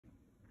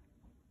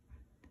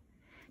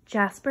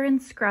Jasper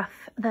and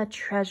Scruff, The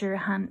Treasure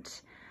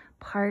Hunt,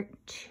 Part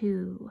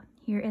 2.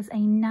 Here is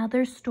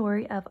another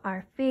story of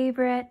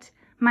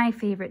my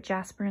favorite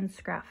Jasper and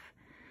Scruff.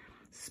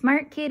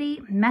 Smart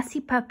Kitty, Messy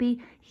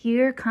Puppy,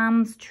 Here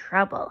Comes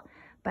Trouble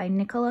by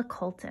Nicola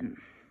Colton.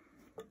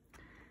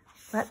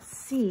 Let's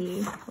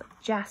see what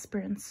Jasper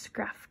and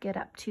Scruff get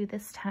up to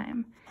this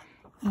time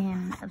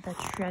in The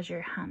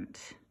Treasure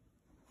Hunt.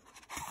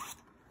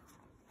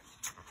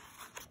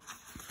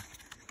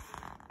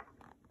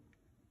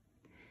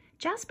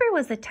 Jasper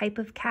was the type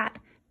of cat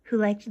who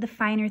liked the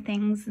finer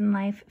things in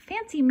life,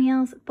 fancy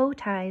meals, bow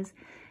ties,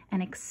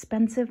 and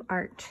expensive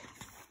art.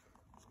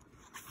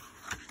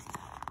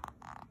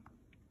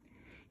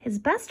 His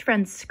best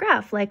friend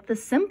Scruff liked the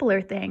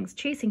simpler things,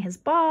 chasing his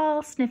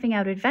ball, sniffing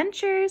out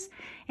adventures,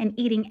 and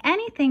eating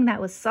anything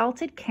that was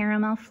salted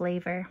caramel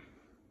flavor.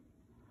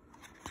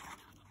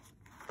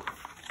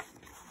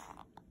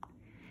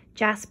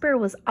 Jasper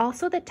was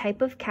also the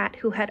type of cat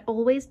who had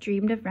always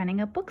dreamed of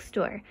running a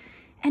bookstore,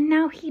 and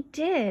now he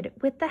did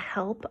with the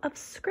help of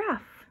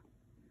Scruff.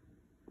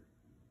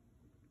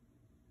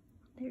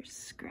 There's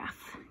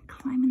Scruff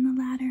climbing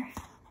the ladder.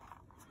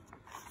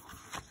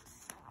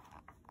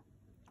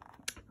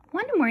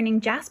 One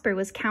morning, Jasper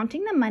was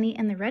counting the money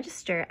in the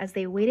register as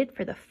they waited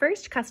for the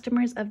first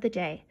customers of the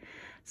day.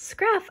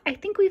 "Scruff, I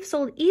think we've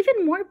sold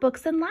even more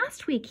books than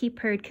last week," he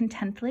purred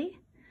contentedly.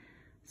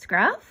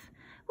 "Scruff?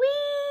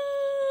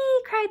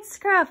 Whee!" cried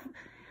Scruff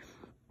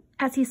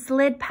as he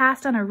slid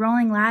past on a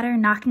rolling ladder,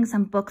 knocking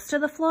some books to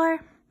the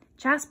floor.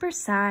 Jasper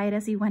sighed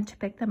as he went to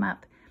pick them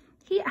up.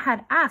 He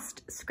had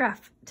asked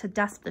Scruff to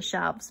dust the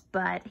shelves,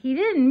 but he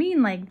didn't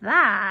mean like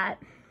that.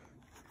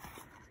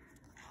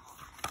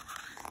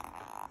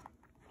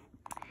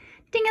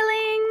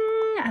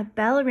 Ding-a-ling! A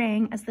bell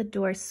rang as the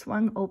door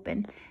swung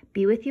open.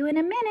 "Be with you in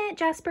a minute,"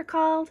 Jasper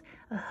called.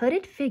 A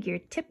hooded figure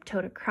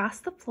tiptoed across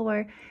the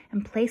floor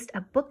and placed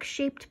a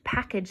book-shaped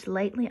package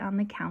lightly on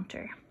the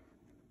counter.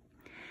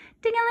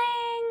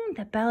 Ding-a-ling!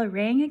 The bell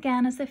rang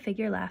again as the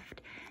figure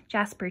left.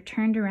 Jasper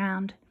turned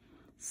around.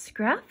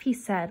 "Scruff," he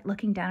said,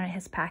 looking down at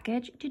his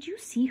package, "did you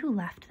see who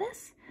left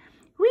this?"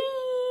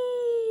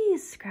 Whee!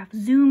 Scruff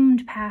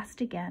zoomed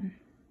past again.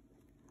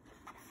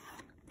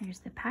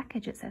 There's the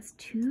package. It says,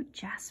 to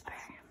Jasper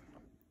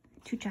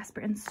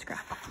and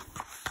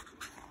Scruff.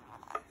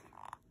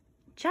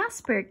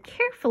 Jasper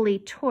carefully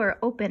tore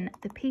open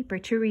the paper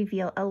to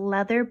reveal a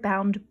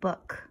leather-bound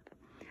book.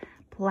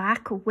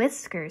 "Black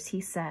Whiskers,"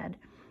 he said,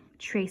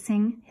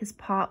 tracing his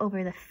paw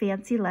over the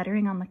fancy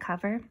lettering on the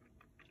cover.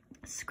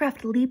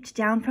 Scruff leaped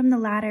down from the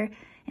ladder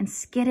and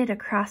skidded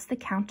across the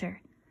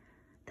counter.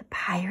 "The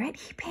pirate?"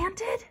 he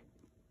panted.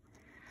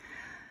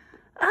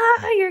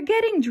 "Ah, you're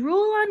getting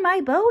drool on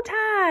my bow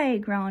tie,"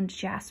 groaned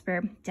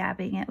Jasper,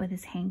 dabbing it with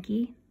his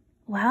hanky.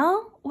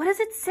 "Well, what does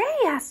it say?"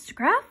 asked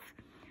Scruff.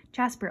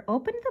 Jasper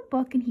opened the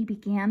book and he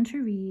began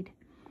to read.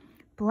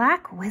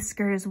 Black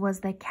Whiskers was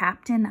the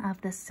captain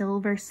of the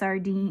Silver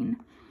Sardine.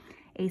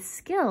 A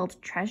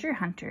skilled treasure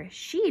hunter,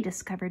 she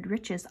discovered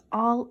riches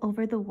all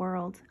over the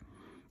world.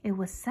 It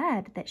was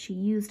said that she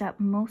used up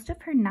most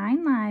of her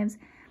 9 lives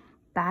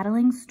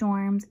battling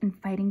storms and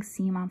fighting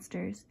sea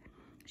monsters.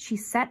 She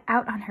set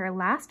out on her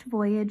last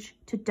voyage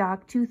to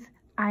Dogtooth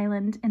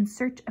Island in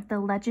search of the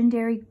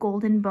legendary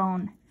golden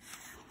bone,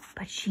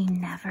 but she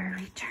never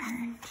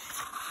returned.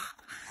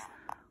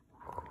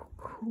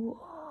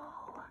 Cool.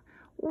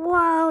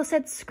 "Whoa,"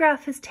 said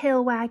Scruff, his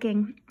tail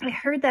wagging. "I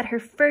heard that her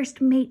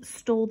first mate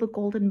stole the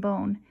golden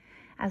bone."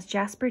 As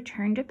Jasper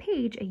turned a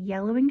page, a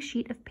yellowing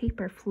sheet of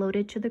paper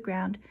floated to the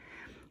ground.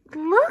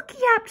 "Look,"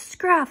 yapped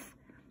Scruff,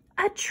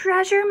 "a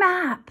treasure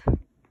map."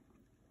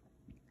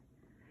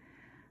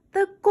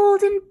 "The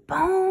golden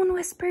bone,"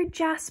 whispered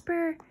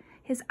Jasper.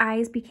 His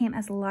eyes became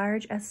as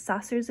large as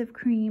saucers of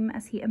cream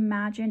as he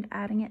imagined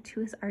adding it to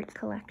his art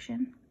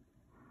collection.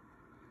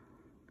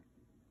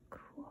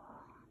 Cool.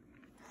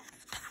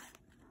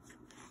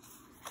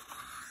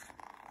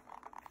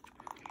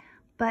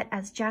 But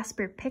as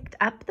Jasper picked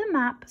up the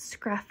map,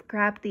 Scruff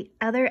grabbed the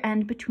other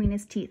end between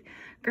his teeth.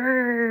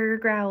 "Grrr,"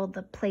 growled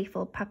the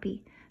playful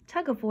puppy.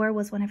 Tug-of-war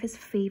was one of his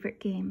favorite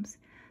games.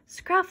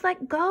 "Scruff,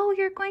 let go,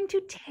 you're going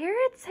to tear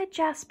it," said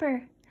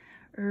Jasper.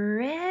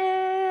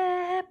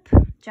 "Rip!"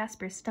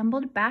 Jasper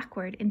stumbled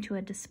backward into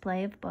a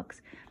display of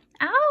books.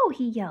 "Ow!"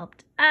 he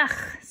yelped.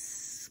 "Ugh!"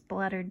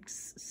 spluttered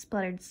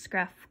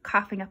Scruff,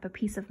 coughing up a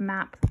piece of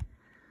map.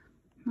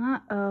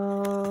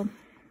 Uh-oh.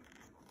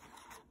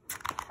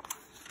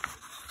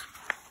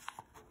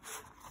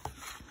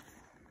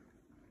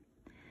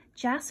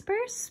 Jasper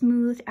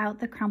smoothed out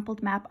the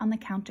crumpled map on the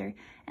counter,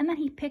 and then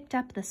he picked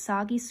up the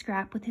soggy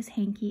scrap with his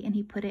hanky and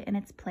he put it in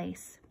its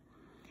place.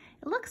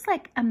 "It looks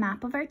like a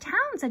map of our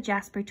town," said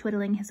Jasper,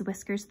 twiddling his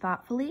whiskers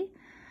thoughtfully.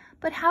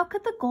 "But how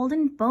could the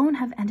golden bone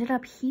have ended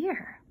up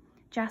here?"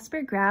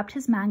 Jasper grabbed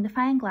his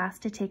magnifying glass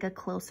to take a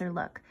closer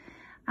look.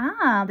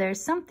 "Ah,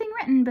 there's something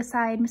written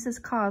beside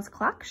Mrs. Caw's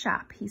clock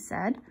shop," he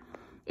said.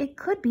 "It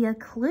could be a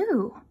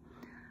clue.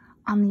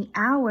 On the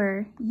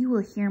hour, you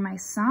will hear my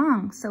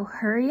song, so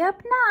hurry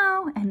up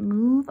now and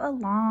move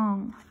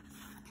along."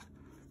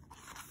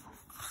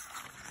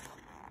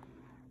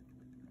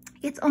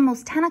 It's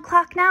almost 10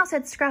 o'clock now,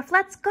 said Scruff.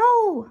 Let's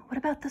go. What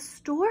about the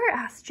store?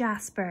 Asked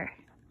Jasper.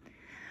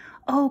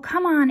 Oh,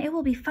 come on. It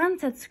will be fun,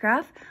 said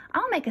Scruff.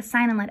 I'll make a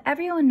sign and let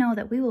everyone know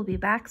that we will be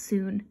back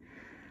soon.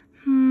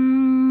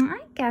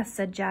 I guess,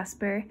 said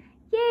Jasper.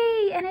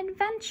 Yay, an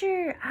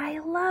adventure. I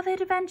love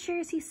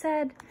adventures,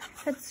 said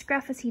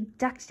Scruff as he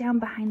ducked down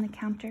behind the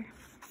counter.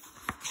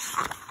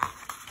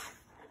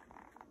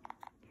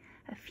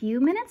 A few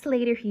minutes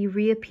later, he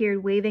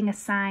reappeared waving a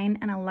sign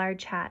and a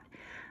large hat.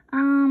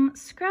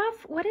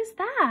 Scruff, what is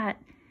that?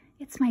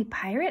 It's my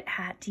pirate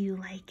hat. Do you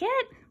like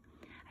it?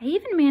 I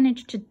even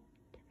managed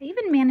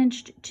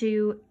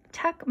to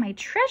tuck my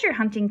treasure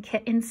hunting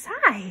kit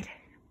inside.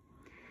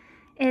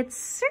 It's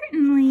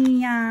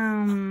certainly,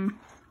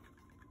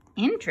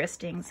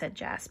 interesting, said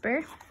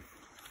Jasper.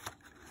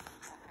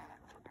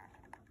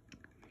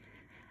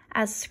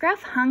 As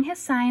Scruff hung his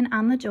sign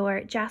on the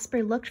door,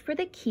 Jasper looked for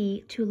the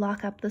key to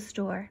lock up the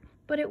store,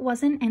 but it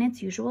wasn't in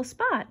its usual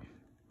spot.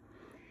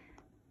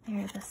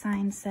 There the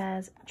sign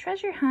says,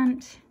 treasure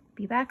hunt,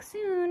 be back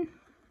soon.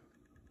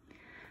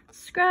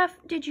 Scruff,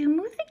 did you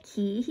move the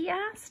key? He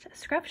asked.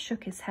 Scruff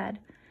shook his head.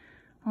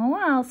 Oh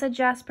well, said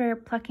Jasper,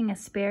 plucking a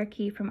spare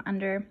key from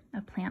under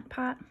a plant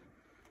pot.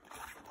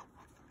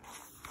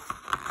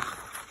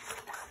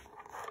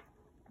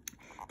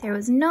 There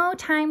was no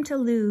time to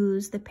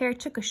lose. The pair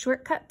took a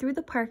shortcut through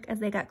the park. As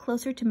they got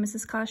closer to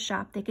Mrs. Caw's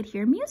shop, they could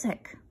hear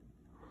music.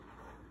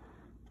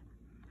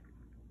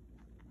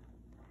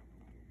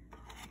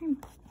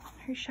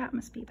 Her shop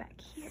must be back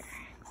here.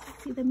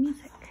 Let's see the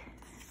music.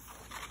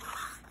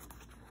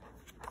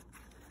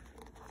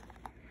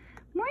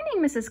 Morning,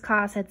 Mrs.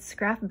 Caw, said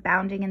Scruff,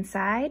 bounding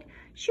inside.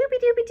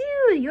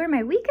 Shooby-dooby-doo, you're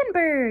my weekend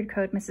bird,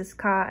 crowed Mrs.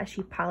 Caw as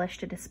she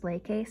polished a display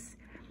case.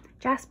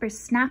 Jasper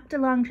snapped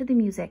along to the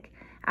music.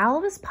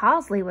 Elvis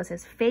Pawsley was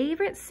his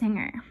favorite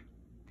singer.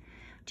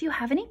 Do you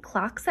have any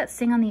clocks that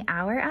sing on the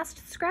hour?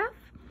 Asked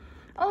Scruff.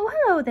 Oh,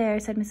 hello there,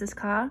 said Mrs.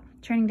 Caw,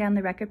 turning down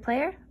the record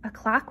player. A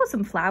clock with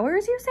some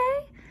flowers, you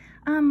say?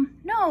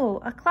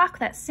 No, a clock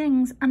that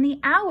sings on the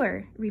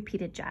hour,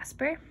 repeated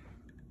Jasper.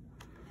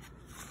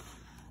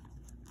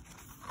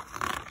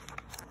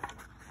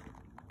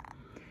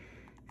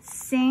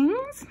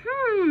 Sings?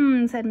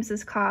 Said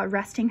Mrs. Caw,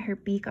 resting her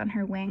beak on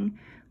her wing.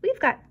 We've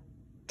got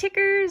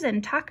tickers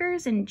and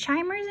talkers and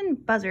chimers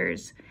and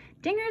buzzers,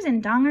 dingers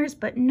and dongers,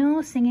 but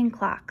no singing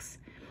clocks.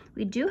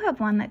 We do have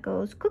one that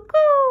goes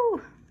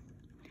cuckoo.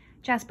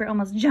 Jasper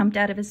almost jumped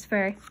out of his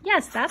fur.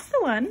 Yes, that's the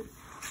one,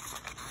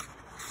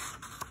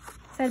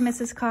 said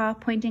Mrs. Caw,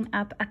 pointing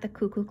up at the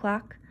cuckoo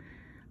clock.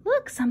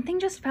 Look, something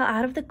just fell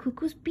out of the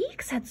cuckoo's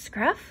beak, said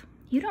Scruff.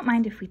 You don't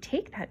mind if we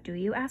take that, do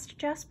you? Asked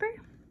Jasper.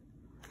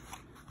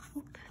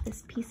 Oop,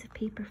 this piece of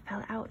paper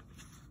fell out.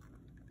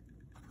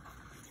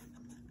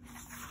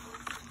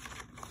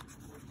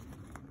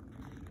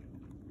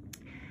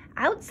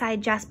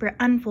 Outside, Jasper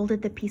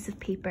unfolded the piece of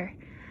paper.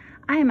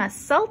 I'm as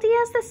salty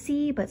as the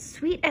sea, but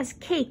sweet as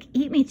cake.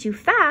 Eat me too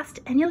fast,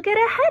 and you'll get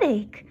a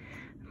headache.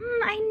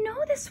 I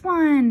know this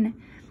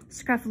one.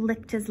 Scruff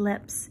licked his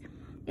lips.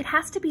 It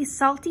has to be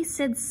Salty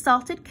Sid's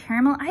salted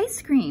caramel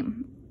ice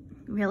cream.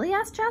 Really?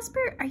 Asked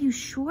Jasper. Are you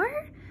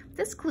sure?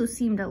 This clue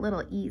seemed a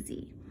little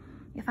easy.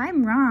 If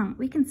I'm wrong,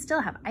 we can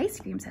still have ice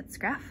cream, said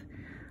Scruff.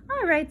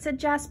 All right, said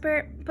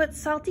Jasper, but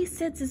Salty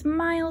Sid's is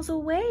miles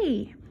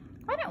away.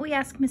 Why don't we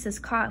ask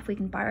Mrs. Caw if we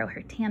can borrow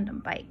her tandem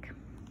bike?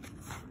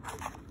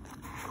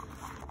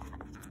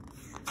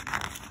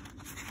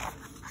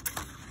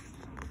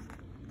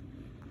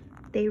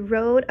 They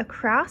rode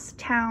across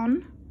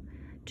town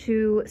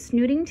to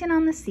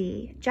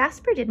Snootington-on-the-Sea.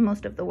 Jasper did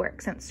most of the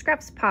work since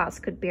Scruff's paws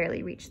could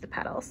barely reach the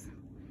pedals.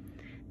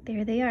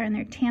 There they are in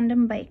their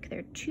tandem bike,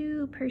 their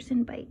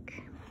two-person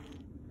bike.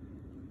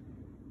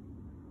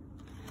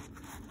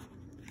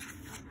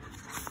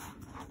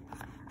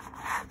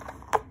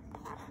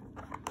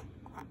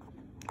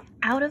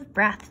 Out of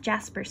breath,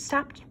 Jasper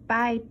stopped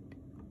by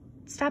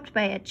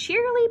a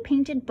cheerily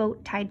painted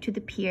boat tied to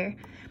the pier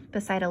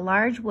beside a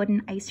large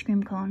wooden ice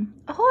cream cone.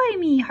 Ahoy,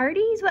 me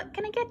hearties! What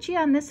can I get you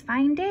on this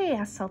fine day?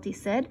 Asked Salty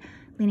Sid,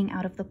 leaning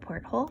out of the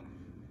porthole.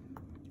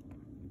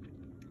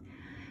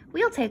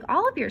 We'll take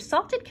all of your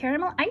salted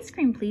caramel ice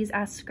cream, please,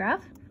 asked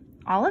Scruff.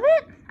 All of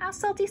it?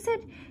 Asked Salty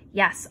Sid.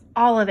 Yes,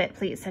 all of it,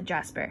 please, said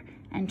Jasper.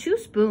 And 2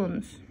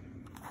 spoons.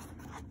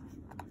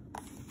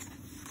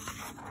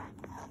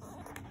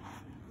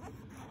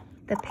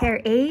 The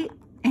pair ate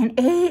and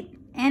ate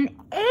and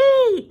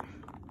ate.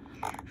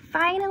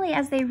 Finally,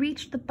 as they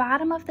reached the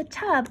bottom of the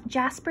tub,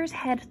 Jasper's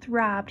head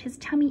throbbed. His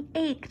tummy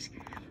ached.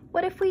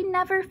 What if we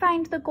never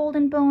find the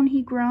golden bone,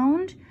 he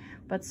groaned.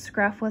 But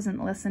Scruff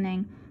wasn't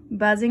listening.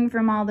 Buzzing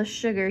from all the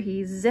sugar,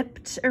 he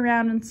zipped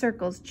around in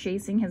circles,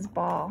 chasing his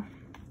ball.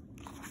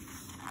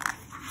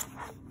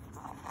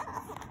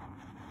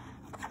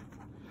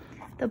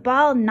 The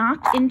ball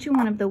knocked into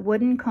one of the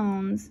wooden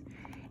cones.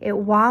 It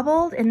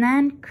wobbled and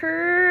then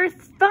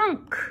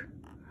ker-thunk.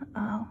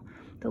 Uh-oh.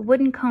 The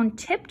wooden cone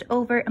tipped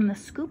over and the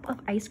scoop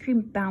of ice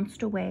cream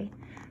bounced away.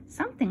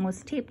 Something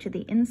was taped to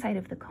the inside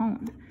of the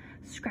cone.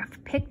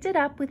 Scruff picked it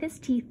up with his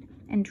teeth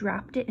and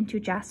dropped it into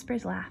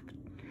Jasper's lap.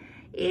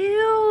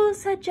 Ew,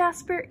 said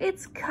Jasper,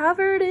 it's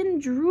covered in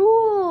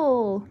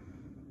drool.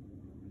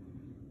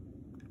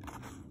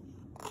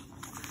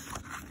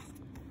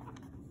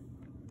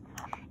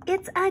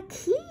 It's a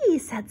key,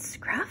 said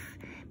Scruff.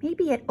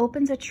 Maybe it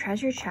opens a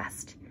treasure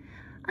chest.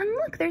 And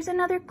look, there's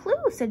another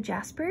clue, said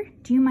Jasper.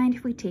 Do you mind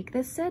if we take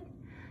this, Sid?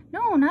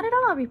 No, not at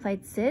all,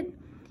 replied Sid.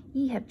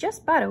 Ye have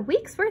just bought a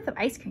week's worth of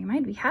ice cream.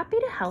 I'd be happy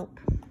to help.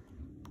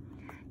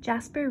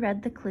 Jasper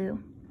read the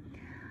clue.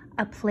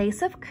 A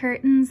place of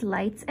curtains,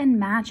 lights, and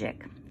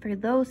magic for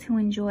those who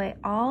enjoy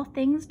all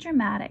things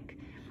dramatic.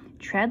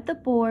 Tread the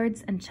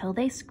boards until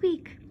they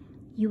squeak.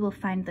 You will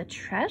find the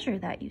treasure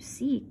that you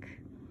seek.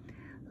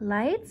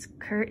 Lights,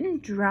 curtain,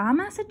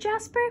 drama, said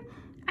Jasper.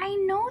 I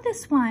know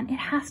this one. It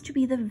has to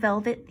be the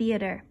Velvet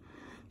Theater.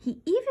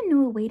 He even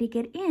knew a way to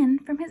get in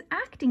from his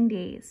acting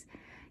days.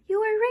 You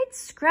are right,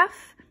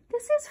 Scruff.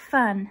 This is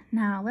fun.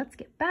 Now let's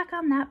get back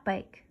on that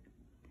bike.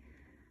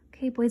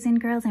 Okay, boys and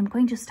girls, I'm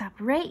going to stop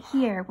right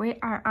here. We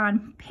are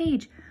on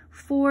page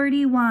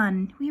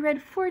 41. We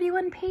read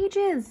 41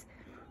 pages.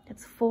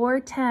 That's 4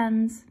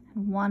 10s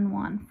and 1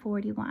 1,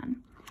 41.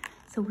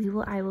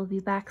 So I will be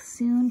back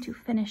soon to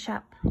finish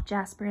up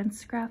Jasper and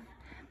Scruff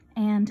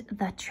and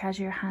the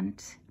treasure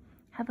hunt.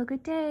 Have a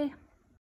good day.